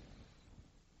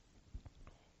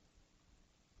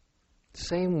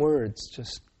 Same words,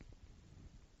 just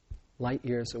light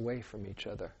years away from each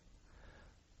other.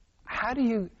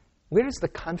 Where does the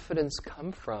confidence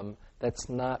come from that's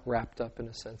not wrapped up in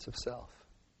a sense of self?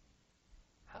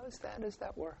 How does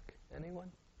that work?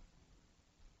 Anyone?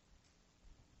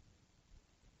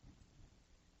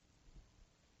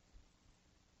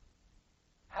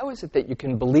 How is it that you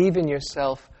can believe in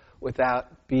yourself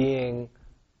without being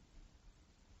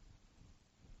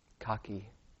cocky,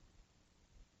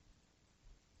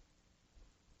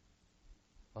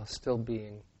 while still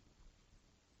being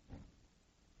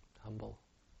humble?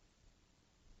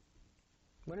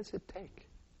 What does it take?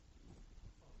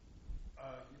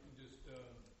 You can just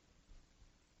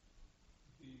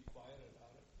be quiet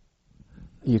about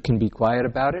it. You can be quiet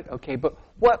about it? Okay, but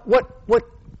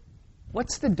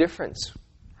what's the difference?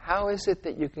 How is it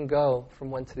that you can go from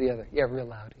one to the other? Yeah, real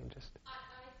loud. You just.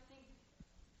 I think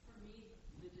for me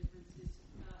the difference is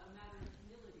a matter of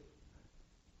humility,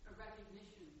 a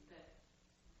recognition that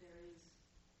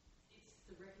it's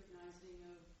the recognizing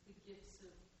of the gifts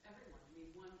of everyone. I mean,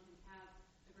 one can have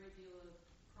a great deal of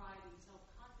pride and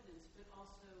self-confidence, but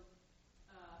also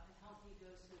a healthy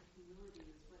dose of humility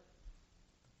is what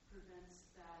prevents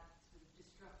that sort of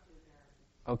destructive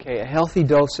arrogance. Okay, a healthy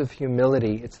dose of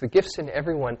humility. It's the gifts in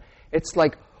everyone. It's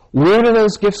like, where do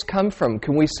those gifts come from?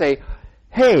 Can we say,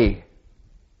 hey,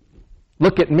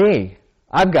 look at me.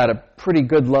 I've got a pretty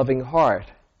good loving heart.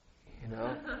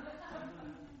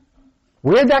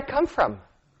 Where'd that come from?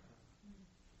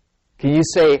 Can you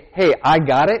say, hey, I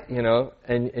got it,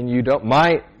 and you don't?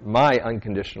 My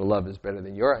unconditional love is better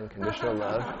than your unconditional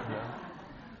love.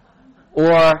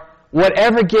 Or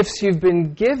whatever gifts you've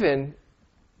been given,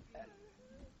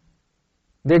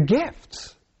 they're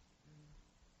gifts.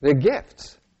 They're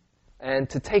gifts. And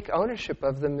to take ownership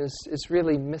of them is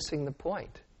really missing the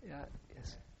point. Yeah.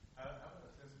 Yes. How about a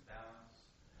sense of balance?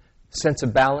 Sense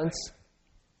of balance?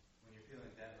 When you're feeling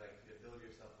down, like you build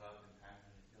yourself up in times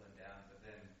when you're feeling down, but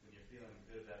then when you're feeling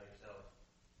good about yourself,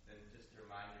 then just to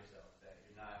remind yourself that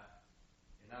you're not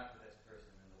the best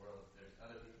person in the world. There's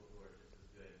other people who are just as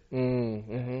good.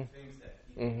 Mm-hmm. Things that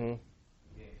keep you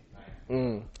being kind.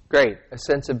 Great. A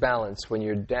sense of balance. When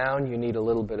you're down, you need a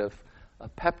little bit of a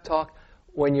pep talk.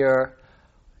 When you're...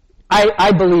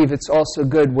 I believe it's also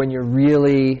good when you're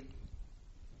really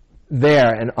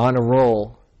there and on a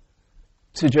roll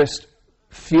to just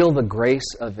feel the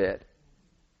grace of it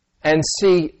and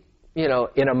see, in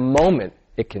a moment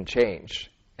it can change.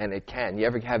 And it can. You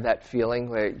ever have that feeling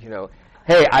where,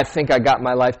 hey, I think I got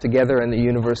my life together, and the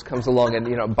universe comes along and,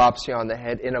 bops you on the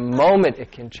head. In a moment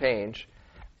it can change.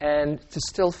 And to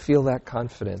still feel that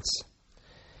confidence.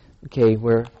 Okay,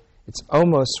 we're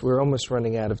almost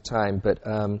running out of time, but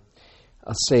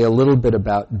I'll say a little bit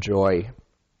about joy.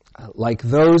 Like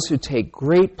those who take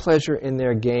great pleasure in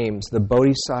their games, the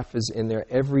Bodhisattvas in their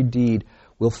every deed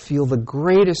will feel the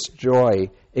greatest joy,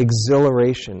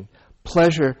 exhilaration,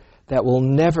 pleasure that will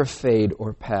never fade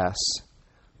or pass.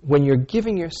 When you're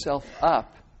giving yourself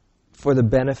up for the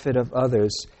benefit of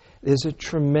others, there's a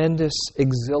tremendous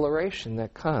exhilaration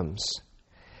that comes.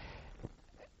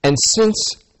 And since,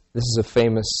 this is a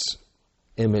famous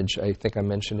image, I think I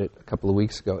mentioned it a couple of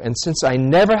weeks ago, and since I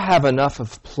never have enough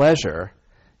of pleasure,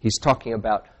 he's talking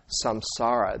about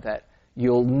samsara, that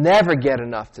you'll never get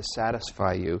enough to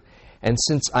satisfy you. And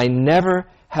since I never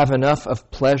have enough of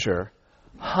pleasure,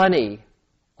 honey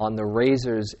on the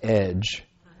razor's edge,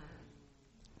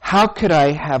 how could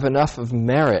I have enough of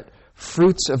merit,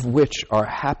 fruits of which are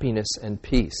happiness and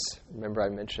peace? Remember I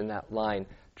mentioned that line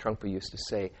Trungpa used to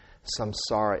say,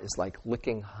 samsara is like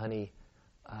licking honey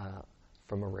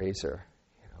from a razor.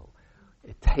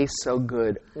 It tastes so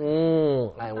good,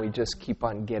 and we just keep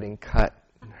on getting cut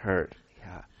and hurt.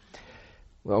 Yeah,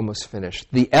 we're almost finished.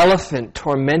 The elephant,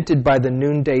 tormented by the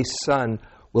noonday sun,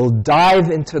 will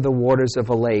dive into the waters of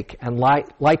a lake, and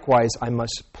likewise I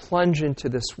must plunge into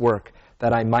this work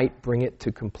that I might bring it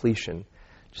to completion.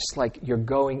 Just like you're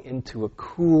going into a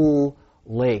cool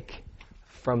lake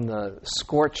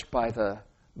scorched by the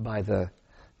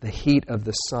heat of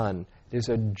the sun. There's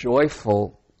a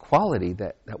joyful quality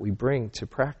that we bring to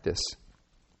practice.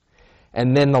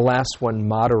 And then the last one,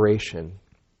 moderation.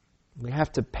 We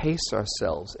have to pace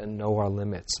ourselves and know our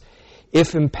limits.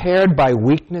 If impaired by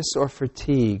weakness or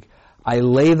fatigue, I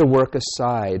lay the work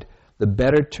aside, the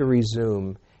better to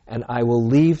resume, and I will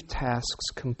leave tasks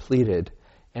completed,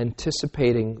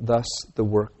 anticipating thus the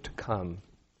work to come.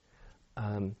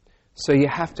 So you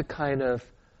have to kind of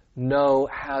know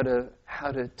how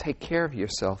to take care of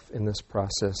yourself in this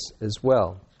process as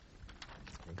well.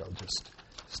 I think I'll just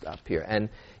stop here. And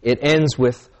it ends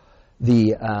with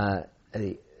the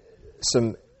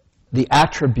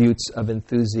attributes of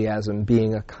enthusiasm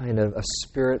being a kind of a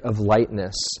spirit of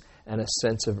lightness and a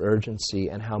sense of urgency,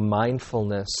 and how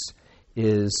mindfulness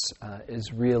is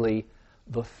really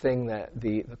the thing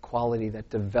the quality that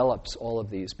develops all of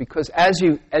these. Because as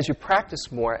you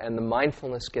practice more and the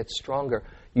mindfulness gets stronger,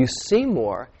 you see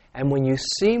more, and when you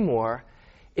see more,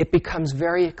 it becomes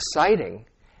very exciting.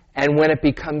 And when it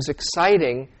becomes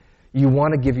exciting, you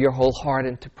want to give your whole heart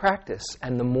into practice.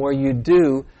 And the more you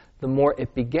do, the more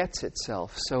it begets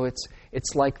itself. So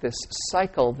it's like this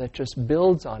cycle that just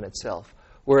builds on itself.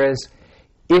 Whereas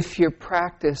if your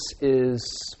practice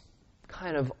is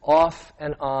kind of off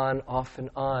and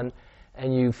on,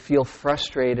 and you feel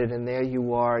frustrated, and there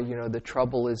you are, the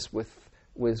trouble is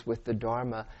with the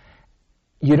Dharma,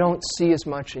 you don't see as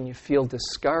much and you feel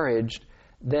discouraged,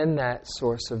 then that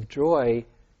source of joy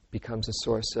becomes a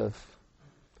source of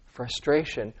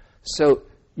frustration. So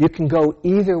you can go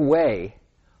either way,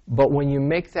 but when you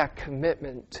make that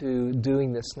commitment to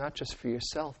doing this, not just for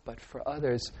yourself, but for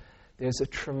others, there's a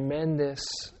tremendous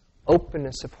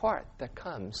openness of heart that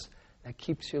comes, that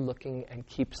keeps you looking and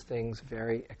keeps things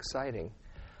very exciting.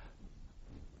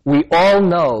 We all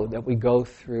know that we go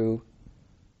through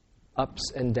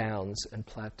ups and downs and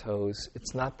plateaus.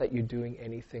 It's not that you're doing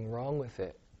anything wrong with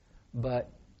it, but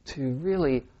to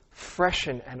really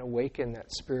freshen and awaken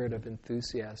that spirit of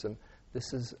enthusiasm,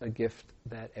 this is a gift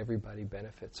that everybody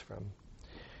benefits from.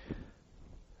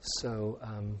 So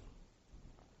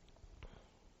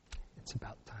it's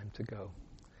about time to go.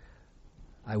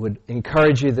 I would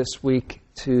encourage you this week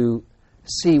to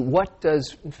see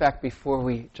in fact,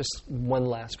 just one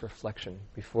last reflection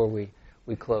before we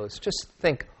close. Just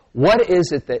think, what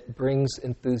is it that brings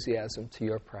enthusiasm to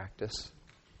your practice?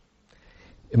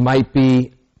 It might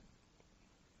be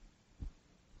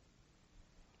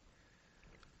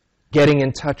getting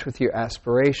in touch with your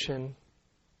aspiration,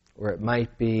 or it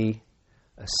might be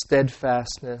a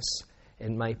steadfastness,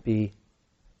 it might be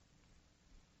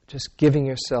just giving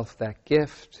yourself that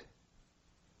gift.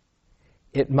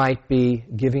 It might be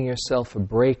giving yourself a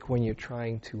break when you're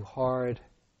trying too hard.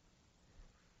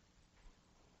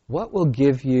 What will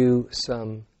give you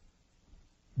some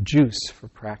juice for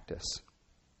practice.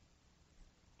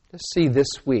 Just see this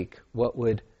week what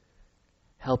would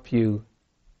help you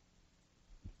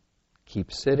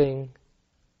keep sitting,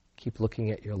 keep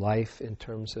looking at your life in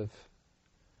terms of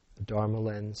the Dharma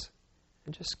lens,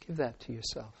 and just give that to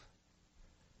yourself.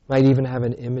 Might even have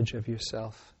an image of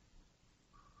yourself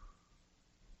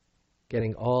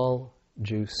getting all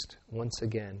juiced once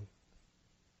again.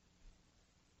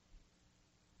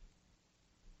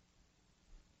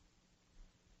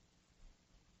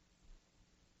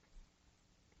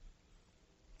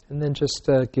 And then just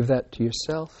give that to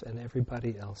yourself and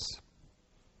everybody else.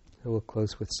 And we'll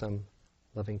close with some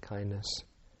loving kindness.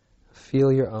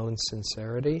 Feel your own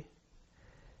sincerity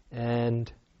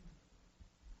and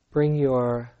bring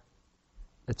your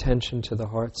attention to the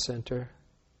heart center.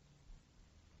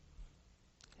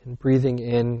 And breathing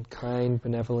in kind,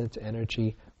 benevolent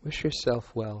energy, wish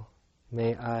yourself well.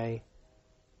 May I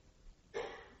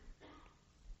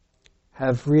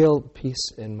have real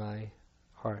peace in my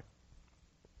heart.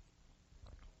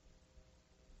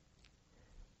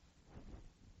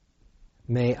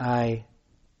 May I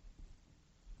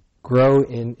grow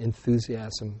in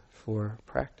enthusiasm for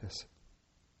practice.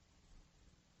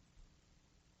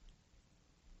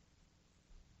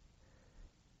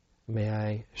 May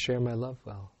I share my love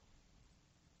well.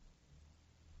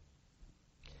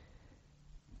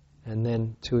 And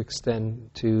then to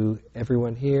extend to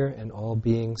everyone here and all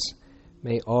beings,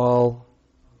 may all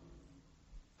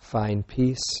find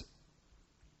peace.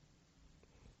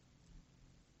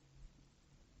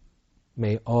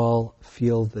 May all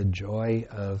feel the joy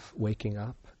of waking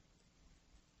up.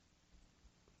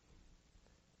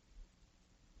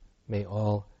 May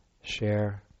all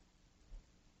share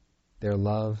their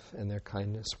love and their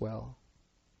kindness well.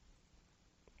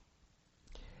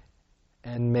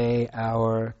 And may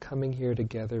our coming here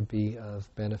together be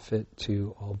of benefit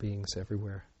to all beings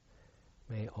everywhere.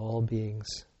 May all beings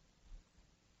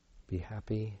be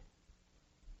happy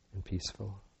and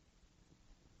peaceful.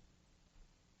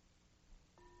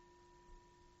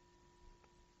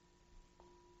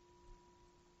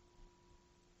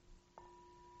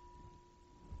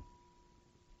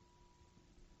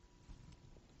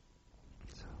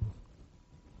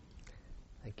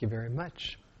 Thank you very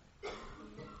much.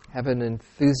 Have an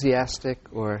enthusiastic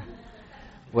or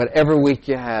whatever week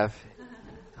you have.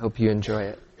 Hope you enjoy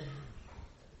it.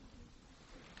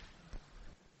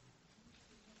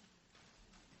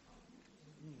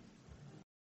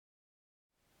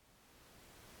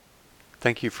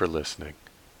 Thank you for listening.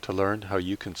 To learn how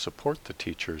you can support the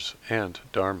teachers and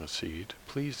Dharma Seed,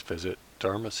 please visit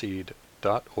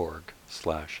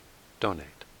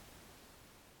dharmaseed.org/donate.